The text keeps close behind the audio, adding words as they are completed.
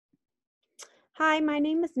Hi, my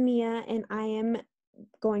name is Mia, and I am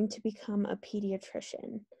going to become a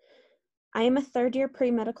pediatrician. I am a third year pre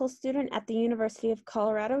medical student at the University of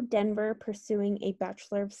Colorado, Denver, pursuing a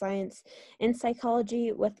Bachelor of Science in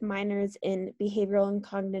Psychology with minors in Behavioral and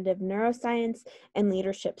Cognitive Neuroscience and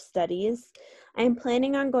Leadership Studies. I am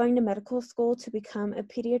planning on going to medical school to become a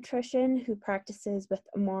pediatrician who practices with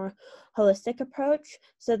a more holistic approach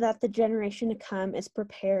so that the generation to come is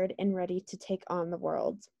prepared and ready to take on the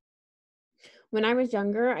world. When I was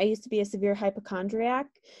younger, I used to be a severe hypochondriac,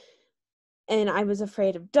 and I was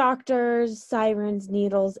afraid of doctors, sirens,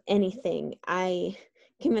 needles, anything. I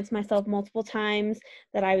convinced myself multiple times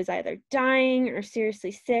that I was either dying or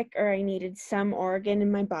seriously sick or I needed some organ in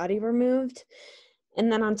my body removed. And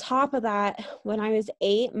then on top of that, when I was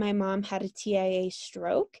 8, my mom had a TIA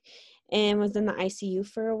stroke and was in the ICU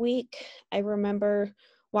for a week. I remember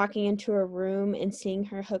walking into a room and seeing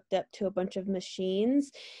her hooked up to a bunch of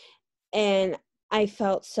machines, and I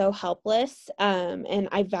felt so helpless, and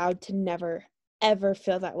I vowed to never, ever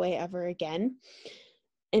feel that way ever again.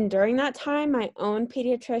 And during that time, my own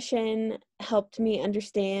pediatrician helped me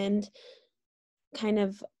understand kind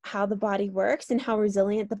of how the body works and how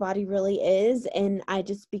resilient the body really is. And I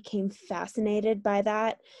just became fascinated by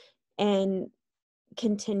that and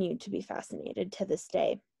continued to be fascinated to this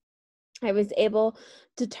day. I was able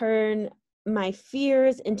to turn my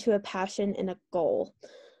fears into a passion and a goal.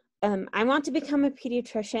 I want to become a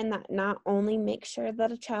pediatrician that not only makes sure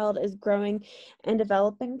that a child is growing and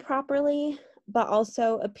developing properly, but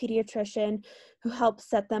also a pediatrician who helps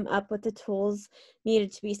set them up with the tools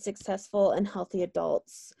needed to be successful and healthy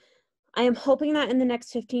adults. I am hoping that in the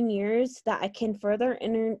next 15 years that I can further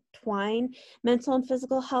intertwine mental and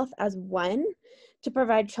physical health as one to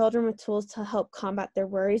provide children with tools to help combat their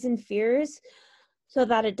worries and fears so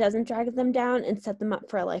that it doesn't drag them down and set them up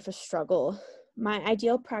for a life of struggle. My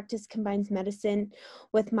ideal practice combines medicine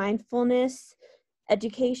with mindfulness,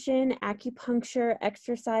 education, acupuncture,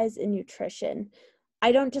 exercise, and nutrition.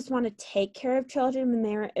 I don't just want to take care of children when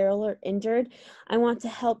they are ill or injured. I want to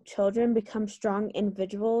help children become strong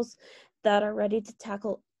individuals that are ready to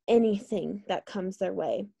tackle anything that comes their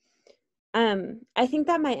way. I think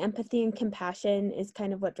that my empathy and compassion is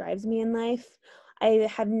kind of what drives me in life. I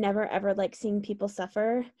have never ever liked seeing people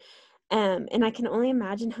suffer. And I can only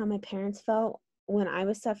imagine how my parents felt when I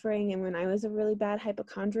was suffering and when I was a really bad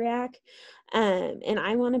hypochondriac. And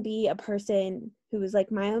I want to be a person who was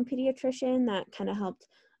like my own pediatrician that kind of helped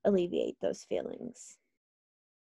alleviate those feelings.